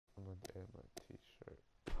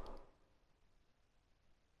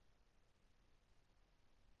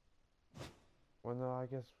Well, no, I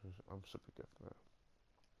guess I'm super good for now.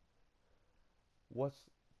 What's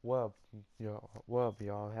what up, y'all?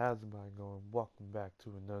 How's it going? Welcome back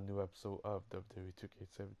to another new episode of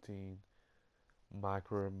WWE2K17 My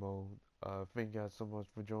Career Mode. Thank you guys so much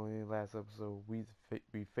for joining. Last episode, we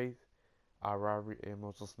faced our rivalry and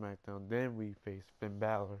also SmackDown. Then we faced Finn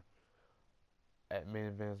Balor at main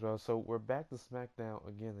event as well. So we're back to SmackDown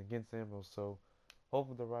again against Ambrose. So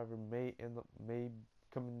hopefully the rivalry may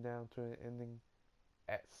coming down to an ending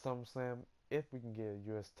at SummerSlam if we can get a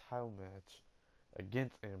US title match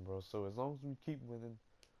against Ambrose. So as long as we keep winning,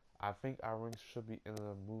 I think our rings should be ending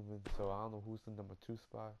up moving. So I don't know who's the number 2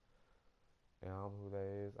 spot, and I don't know who that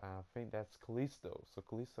is. I think that's Kalisto. So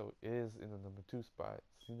Kalisto is in the number 2 spot.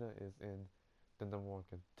 Cena is in the number 1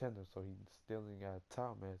 contender, so he still ain't got a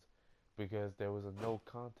title match because there was a no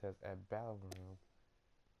contest at Battleground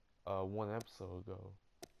one episode ago.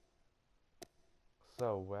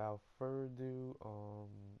 So without further ado,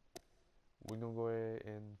 we're gonna go ahead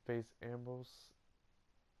and face Ambrose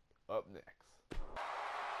up next.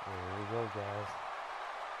 There we go, guys.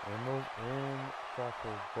 Ambrose and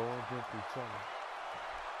Flacco going against each other.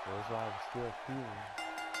 So it's like still feeling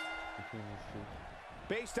between these two.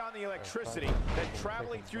 Based on the electricity that's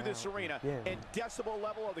traveling through this arena and decibel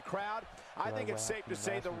level of the crowd, I think it's safe to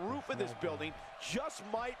say the roof of this building just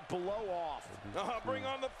might blow off. Bring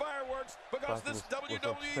on the fireworks, because this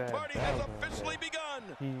WWE party has officially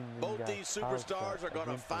begun. Both these superstars are going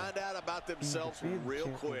to find out about themselves real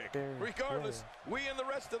quick. Regardless, we and the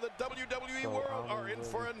rest of the WWE world are in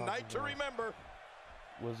for a night to remember.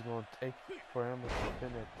 Was going to take for him to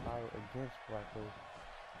defend that title against Flacco,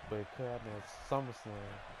 but it could happen at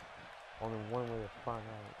SummerSlam. Only one way to find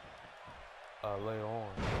out later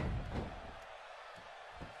on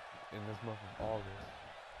in this month of August.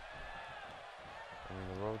 I mean,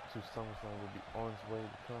 the road to SummerSlam will be on its way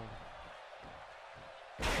to come.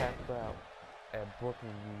 Packed out at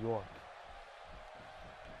Brooklyn, New York.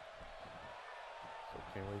 So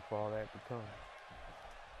can't wait for all that to come.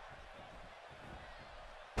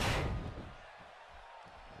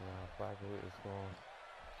 Now Flacco is going to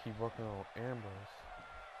keep working on Ambrose.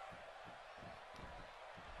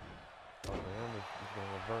 Oh, Ambrose is going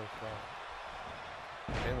to reverse that.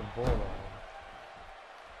 And a bulldog.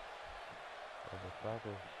 So the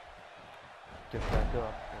Flacco gets back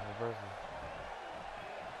up and reverses.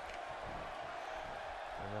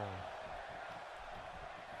 And now,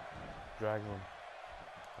 drag him.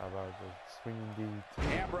 How about the swinging D?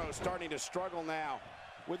 Ambrose starting to struggle now.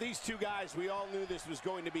 With these two guys, we all knew this was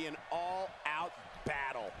going to be an all-out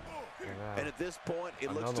battle. And at this point,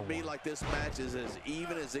 it looks to me like this match is as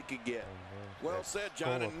even as it could get. Well said,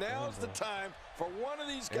 John, and now's the time for one of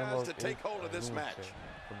these guys to take hold of this match.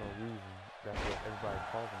 For no reason. That's what everybody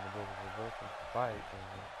calls him, the reversal fight.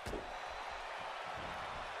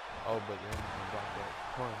 Oh, but Ambrose got that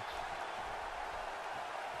punch.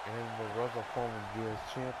 And the Russell former US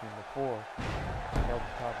champion before held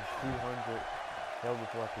the top of 300, held it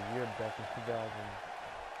for like a year back in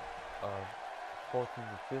 2014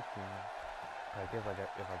 to 15. I guess if I got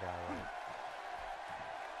it right.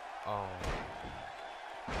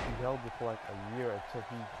 He held it for like a year until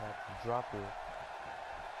he had to drop it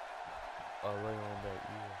later on that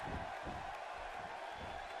year.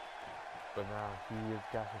 But now he has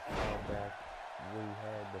got his title back what he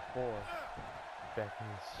had before, back in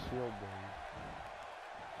his Shield days.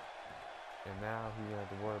 And now he has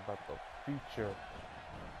to worry about the future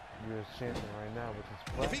US champion right now, which is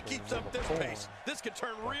Flacco. If he keeps up this pace, this could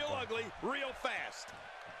turn real ugly real fast.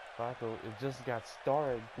 Flacco, it just got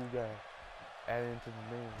started. He got added into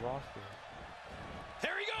the main roster.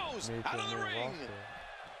 There he goes, out of the ring. Roster.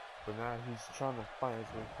 But now he's trying to find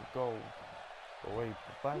his way for gold. But wait,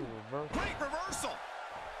 Flacco reversal. Great reversal.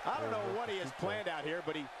 I don't know what he has planned out here,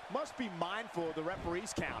 but he must be mindful of the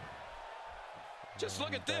referee's count. Just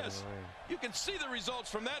look at this. You can see the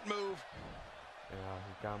results from that move. Yeah,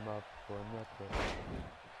 he got him up for a necklace.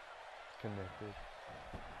 Connected.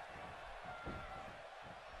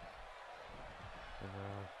 And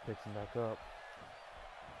now picks him back up.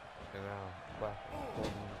 And now Flacco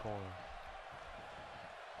holding in the corner.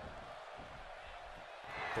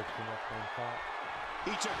 Picks him up on top.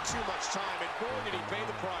 He took too much time, and boy did he pay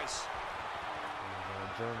the price.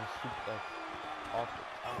 And German suplex off the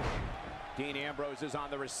top. Dean Ambrose is on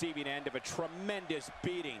the receiving end of a tremendous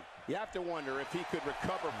beating. You have to wonder if he could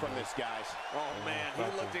recover from this, guys. Oh, man, he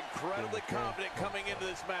looked incredibly confident coming into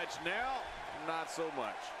this match. Now, not so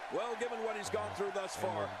much. Well, given what he's gone through thus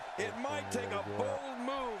far, it might take a bold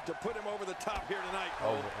move to put him over the top here tonight.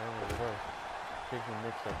 Oh, and reverse. Kicking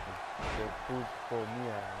mix-up. The food for me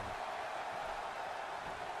out.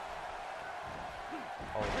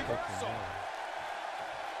 Oh, reversal.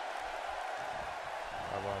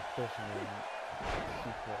 How about fisherman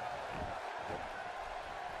suplex?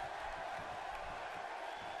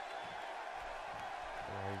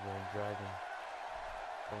 Now he's going dragging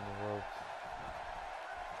from the ropes.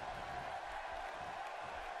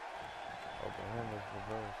 Oh, the hammer's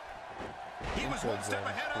reversed. He was one step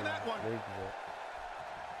ahead on that one.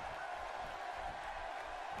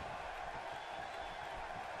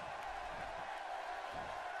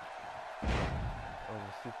 On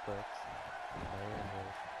the suplex.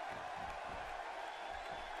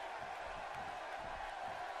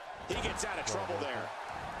 He gets out of trouble there.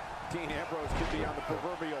 Dean Ambrose could be on the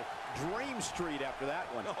proverbial dream street after that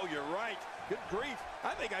one. Oh, you're right. Good grief.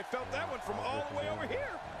 I think I felt that one from all the way over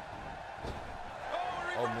here.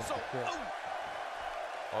 Oh, reversal.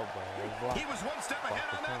 Oh, boy. He was one step ahead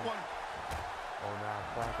on that one. Oh, now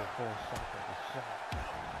Blacker full shot at the shot.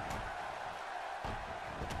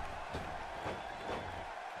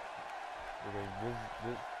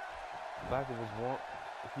 Blacker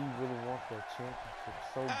he really wants that championship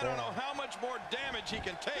so bad. I don't know how much more damage he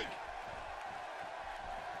can take.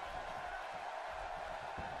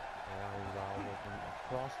 Now he's all looking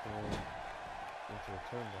across the ring into a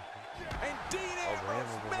turnbuckle. And Dean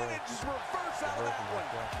Ambrose manages reverse out of that one.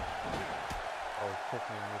 Oh,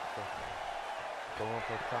 kicking with the going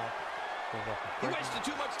for top. He wasted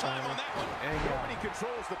too much time on that one. Nobody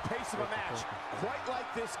controls the pace of a match quite like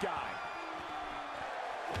this guy.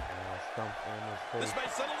 This may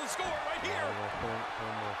settle the score right here.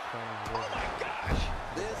 Oh my gosh!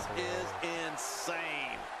 This is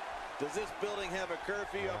insane. Does this building have a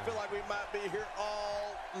curfew? I feel like we might be here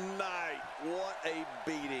all night. What a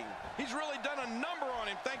beating. He's really done a number on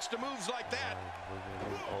him thanks to moves like that.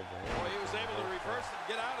 Boy, he was able to reverse it and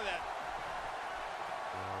get out of that.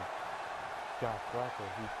 Got Blacker,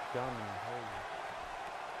 he's done in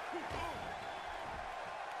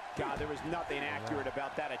God, there was nothing accurate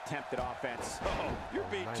about that attempted offense. Oh, you're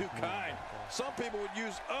being too kind. Some people would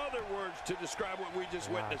use other words to describe what we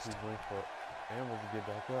just witnessed. He's waiting for Ambrose to get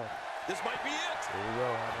back up. This might be it. Here we go.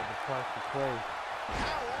 How about the plastic play?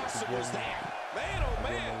 How awesome was that? Man, oh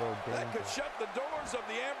man, that could shut the doors of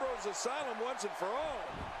the Ambrose Asylum once and for all.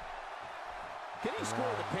 Can he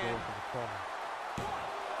score the pin?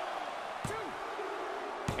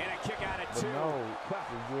 And a kick out at two. No,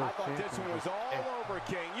 I thought this one was all over,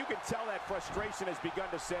 King. You can tell that frustration has begun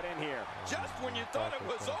to set in here. Just when you thought it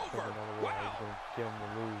was over. Wow. Get him to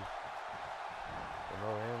lose.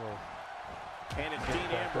 No Ambrose. And it's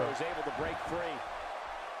Dean Ambrose able to break free.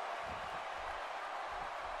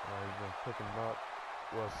 He's been picking him up.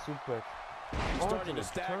 Well, suplex. He's starting to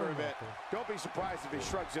stagger a bit. Don't be surprised if he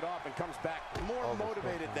shrugs it off and comes back more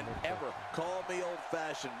motivated than ever. Call me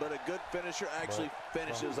old-fashioned, but a good finisher actually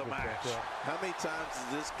finishes a match. How many times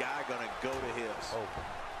is this guy going to go to his?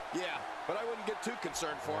 Yeah, but I wouldn't get too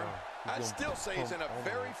concerned for him. I'd still say he's in a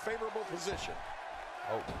very favorable position.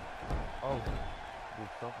 Did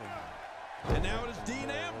something. And now it is Dean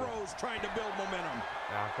Ambrose trying to build momentum.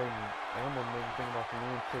 I think Ambrose made me think about the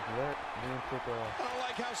knee and kick I don't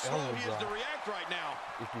like how slow he is to react right now.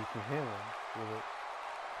 If you can hit him with it.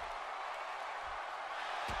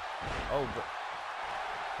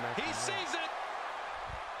 But he sees it.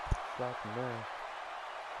 Slap him down.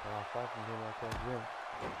 And I'll slap him like that again.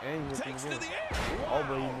 And he hit Takes him to again. the air. Wow. Oh,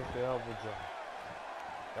 but he missed the elbow drop.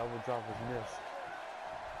 Elbow drop was missed.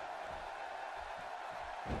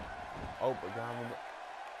 Oh, but got him in the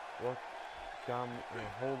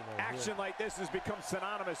hold right Action here. like this has become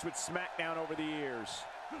synonymous with SmackDown over the years.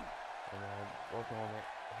 And working on that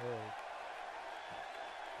head.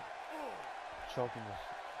 Choking his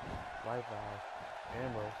life out.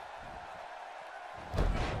 Ambrose.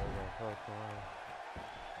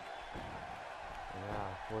 And now,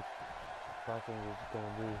 what Blacker was going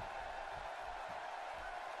to do.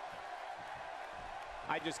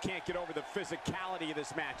 I just can't get over the physicality of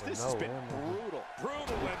this match. This has been brutal.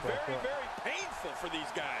 Brutal and very, very painful for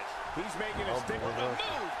these guys. He's making a stick of a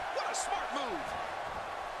move. What a smart move.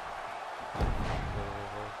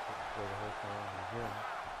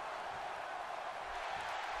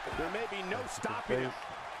 There may be no stopping him.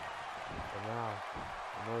 And now,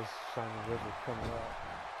 another shiny river coming up.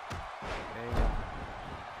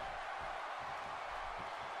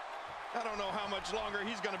 I don't know how much longer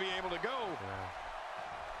he's going to be able to go.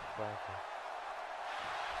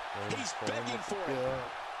 He's begging for it.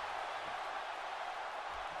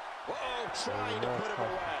 Uh-oh, trying to put him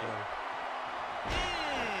away.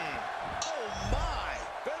 Oh, my.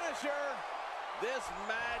 Finisher. This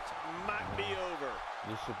match might be over.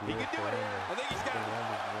 He can do it here. I think he's got it.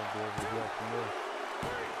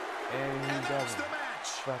 And that's the match. match.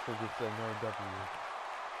 Flaco gets another W.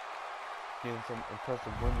 Getting some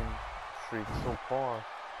impressive winning streak so far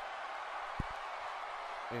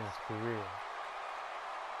in his career.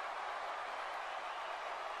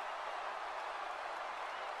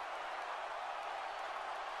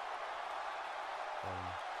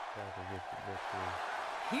 Flaco gets the victory.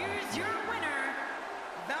 Here's your winner,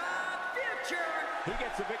 the Future. He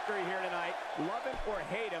gets a victory here tonight. Love him or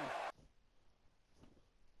hate him.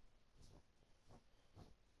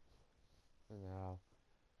 And now,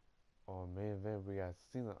 on main event, we got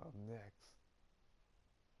Cena up next.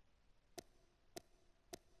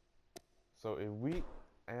 So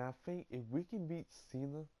I think if we can beat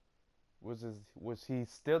Cena, which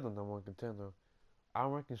he's still the #1 contender, I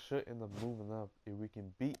reckon should end up moving up if we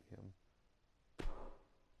can beat him.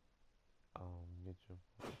 Get your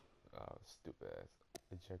stupid ass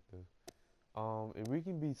ejector. If we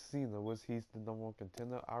can beat Cena, which he's the #1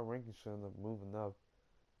 contender, I reckon should end up moving up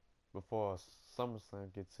before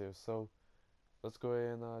SummerSlam gets here. So let's go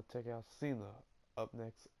ahead and check out Cena up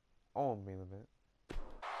next on main event.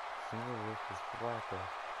 Cena versus Flaco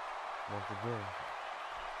once again.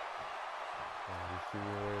 We see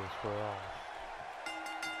where it's square off.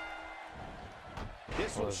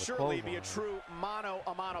 This will surely be a true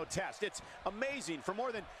mano-a-mano test. It's amazing. For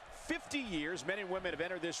more than 50 years, men and women have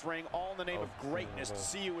entered this ring all in the name of greatness to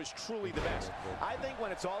see who is truly the best. I think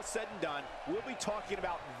when it's all said and done, we'll be talking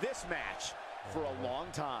about this match for a long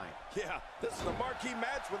time. Yeah, this is a marquee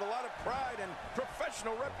match with a lot of pride and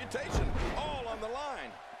professional reputation all on the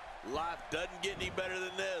line. Life doesn't get any better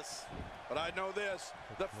than this. But I know this,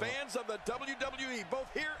 the fans of the WWE, both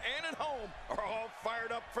here and at home, are all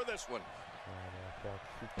fired up for this one.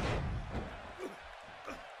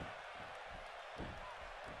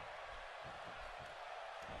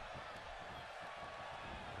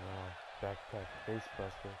 Backpack face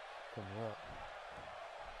buster coming up.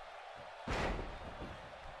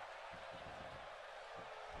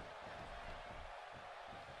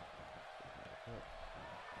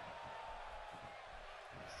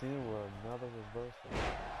 Cena with another reversal,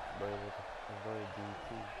 but it was a converted DT.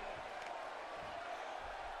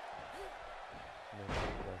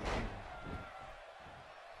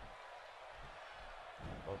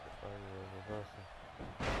 Reversal.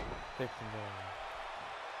 Takes him down.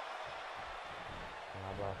 And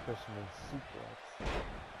how about fisherman suplex?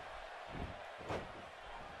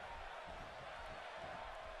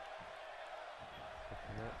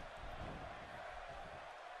 Picking up.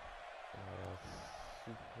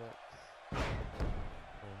 Suplex.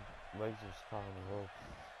 And legs are caught on the ropes.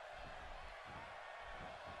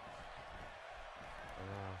 And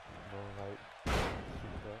now going right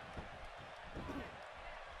suplex.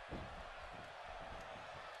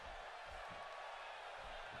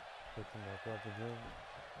 Picking back up again.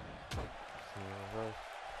 See reverse.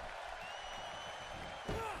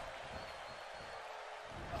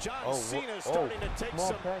 John Cena starting to take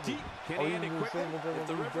some deep hand equipment. If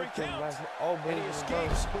the referee counts, and he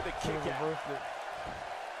escapes with a kick out.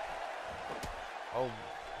 Oh,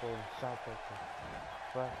 for the shot pucker.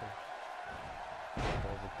 Flaco.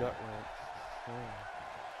 There's a gut wrench.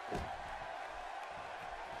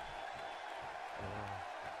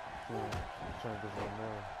 Trying to get on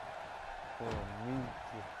there. Knee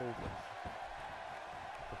to your face.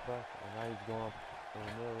 The Flaco. And now he's going up in the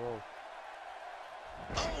middle row.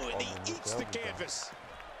 Oh, and he eats the canvas.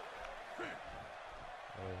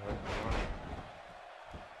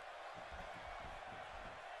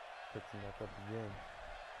 Picks him back up again.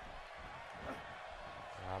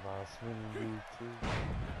 How about a swinging DT?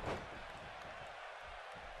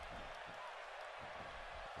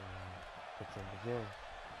 Picks him again.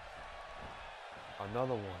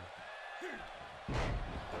 Another one.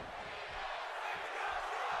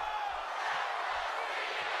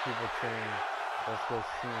 People saying, let's go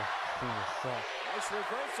Cena suck. Nice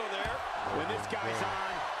reversal there. When this guy's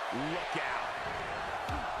on, look out.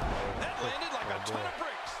 That landed like a ton of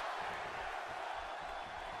bricks.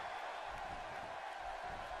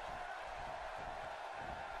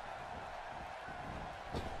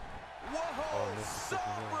 Whoa!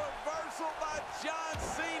 Some reversal by John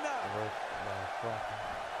Cena.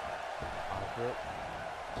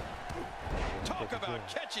 Talk about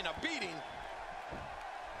catching a beating.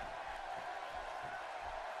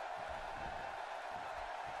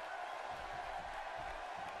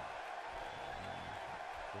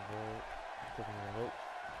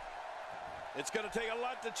 It's going to take a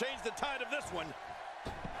lot to change the tide of this one.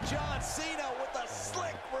 John Cena with a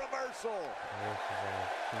slick reversal.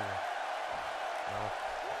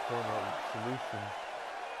 Solution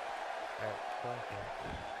at Flaco.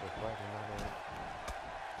 If Flaco not going to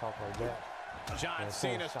talk like that. John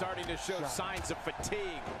Cena starting to show signs of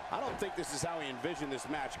fatigue. I don't think this is how he envisioned this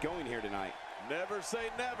match going here tonight. Never say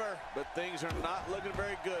never, but things are not looking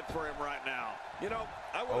very good for him right now. You know,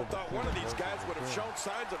 I would have thought one of these guys would have shown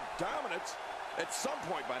signs of dominance at some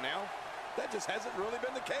point by now. That just hasn't really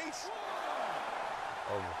been the case.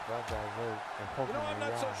 You know, I'm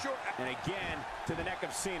not so sure. And again, to the neck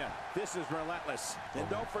of Cena. This is relentless. And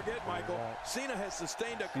don't forget, Michael, Cena has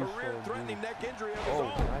sustained a career-threatening neck injury of his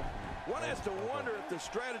own. One has to wonder if the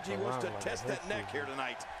strategy was to test that neck here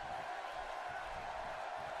tonight.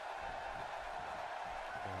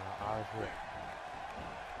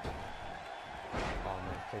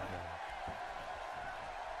 Take that.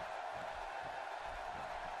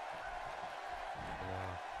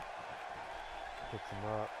 Picks him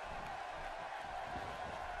up.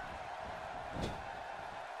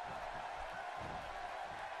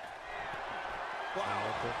 Wow,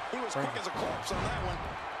 he was quick as a corpse on that one.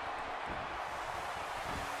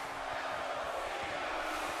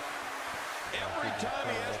 Every time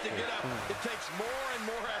he has to get up, it takes more and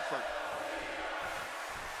more effort.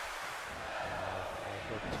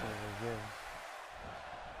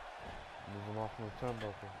 Move him off from the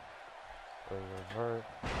turnbuckle. Hurt.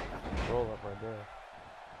 Roll up right there.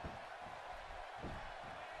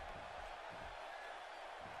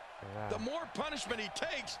 The more punishment he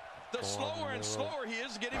takes, the slower and slower he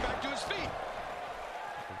is getting back to his feet.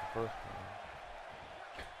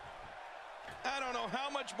 I don't know how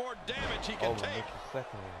much more damage he can take.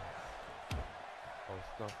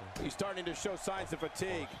 He's starting to show signs of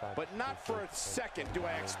fatigue, but not for a second do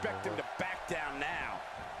I expect him to back down now.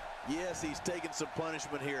 Yes, he's taking some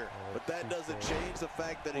punishment here, but that doesn't change the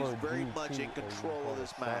fact that he's very much in control of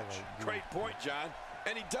this match. Great point, John.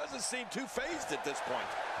 And he doesn't seem too phased at this point.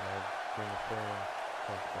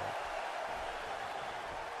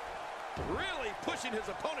 Really pushing his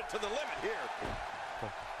opponent to the limit here.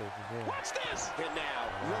 Watch this! And now,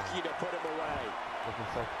 looking to put him away.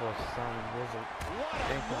 What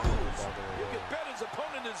a move! You can bet his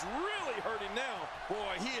opponent is really hurting now.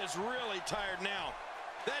 Boy, he is really tired now.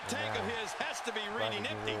 That tank of his has to be reading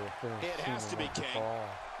empty. It has to be, King.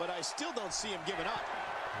 But I still don't see him giving up.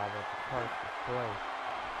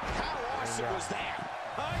 How awesome was that?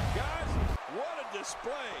 My gosh, what a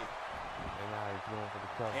display.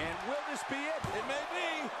 And will this be it? It may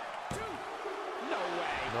be. No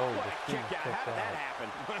way. What a kick out. How did that happen?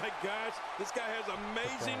 My gosh, this guy has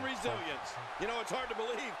amazing resilience. You know, it's hard to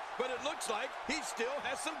believe, but it looks like he still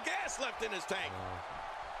has some gas left in his tank.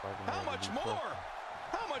 How much more?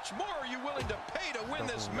 How much more are you willing to pay to win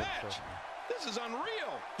this match? This is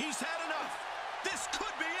unreal. He's had enough. This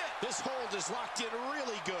could be it. This hold is locked in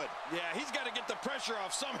really good. Yeah, he's got to get the pressure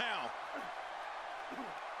off somehow.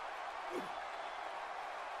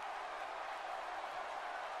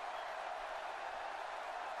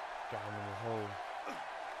 Got him in the hole.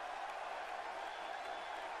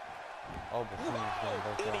 Oh, but Cena's going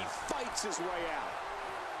to and he fights his way out.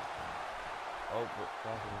 Oh, but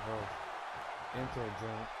that's reverse. Into a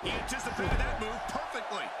jump. He anticipated that move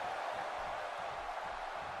perfectly.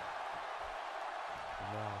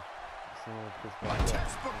 Now, Cena gets A back up.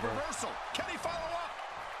 textbook reversal. Can he follow up?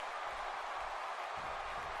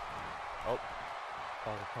 Oh,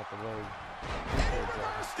 thought to cut the leg. And he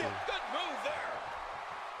reversed it. Good move there.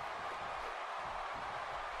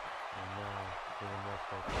 And now, Cena next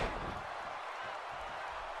back up.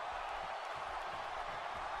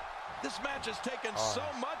 This match has taken so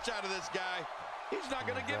much out of this guy. He's not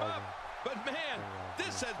going to give up. But, man,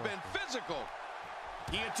 this has been physical.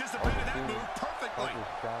 He anticipated that move perfectly.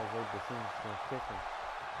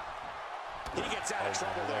 He gets out of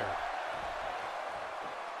trouble there.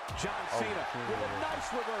 John Cena with a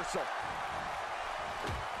nice reversal.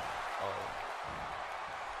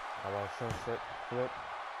 How about sunset flip?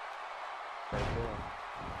 Right there.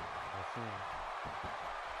 I see him.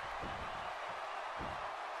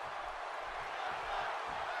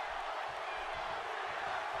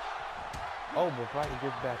 Oh, before I can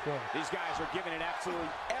get back in. These guys are giving it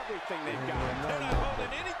absolutely everything they've got. They're not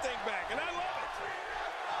holding anything back, and I love it.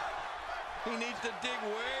 He needs to dig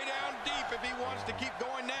way down deep if he wants to keep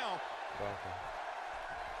going now. Exactly.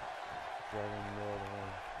 Right in the middle of the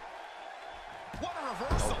ring. What a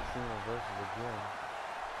reversal. Oh, Cena reverses again.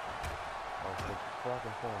 Oh, so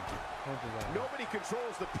fucking punches out. Nobody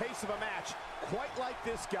controls the pace of a match quite like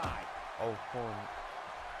this guy. Oh, pulling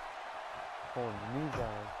the knees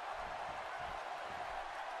out.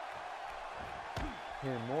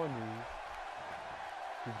 Hitting more knees.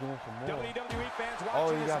 He's going for more. WWE fans Oh,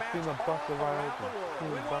 watching you this got match Cena busted all right around open. the world. We Cena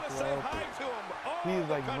want to busted say right hi open. to him. All He's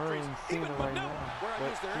like countries, murdering Cena even right Manila, now. where I But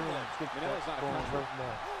use their Cena ambulance. gets Manila's not a going country. first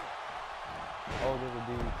back. Oh, there's a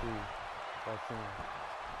DDT. That's him.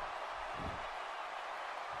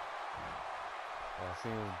 I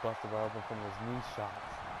seen him busted right open from his knee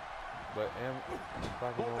shots. But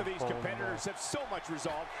both of these competitors have so much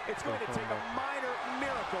resolve. It's going to take a minor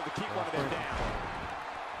miracle to keep one of them down.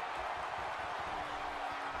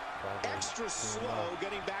 Extra slow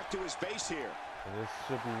getting back to his base here. And this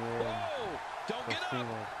should be in. Whoa! Don't get up!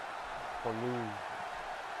 For lose.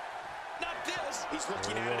 Not this! He's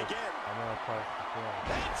looking at it again.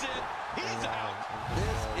 That's it! He's out!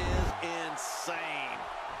 This is insane.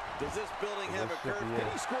 Does this building have a curve?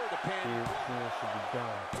 Can he score the pin? This should be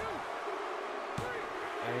done.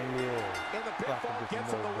 And yeah. And the pinfall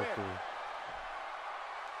gets him the win.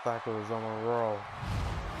 Flacco is on a roll.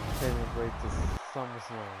 Heading right to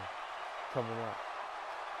SummerSlam coming up.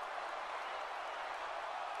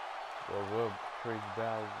 Well, we'll crazy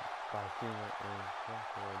battle by Cena and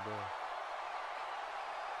Flacco right there.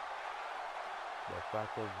 But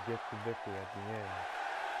Flacco gets the victory at the end.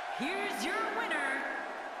 Here's your winner,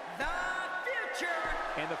 the Future.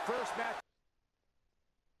 And the first match.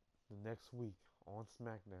 The next week on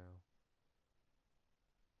SmackDown.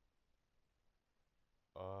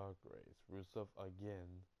 Grace Rusev again.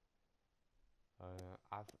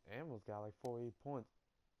 Amos got like 48 points.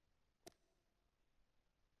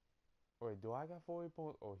 Wait, do I got 48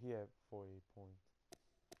 points? Or he had 48 points?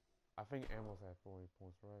 I think Amos had 48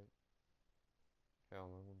 points, right? Hell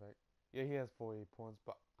on, go back. Yeah, he has 48 points,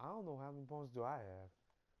 but I don't know how many points do I have.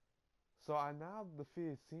 So I now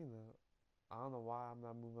defeated Cena. I don't know why I'm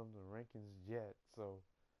not moving up the rankings yet. So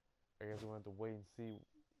I guess we're going to have to wait and see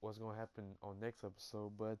what's going to happen on next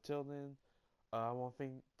episode. But till then, I want to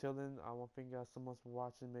thank you guys so much for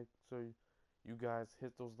watching. Make sure you guys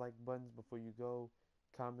hit those like buttons before you go.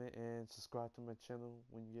 Comment and subscribe to my channel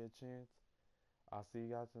when you get a chance. I'll see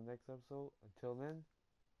you guys in the next episode. Until then,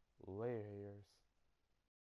 later, haters.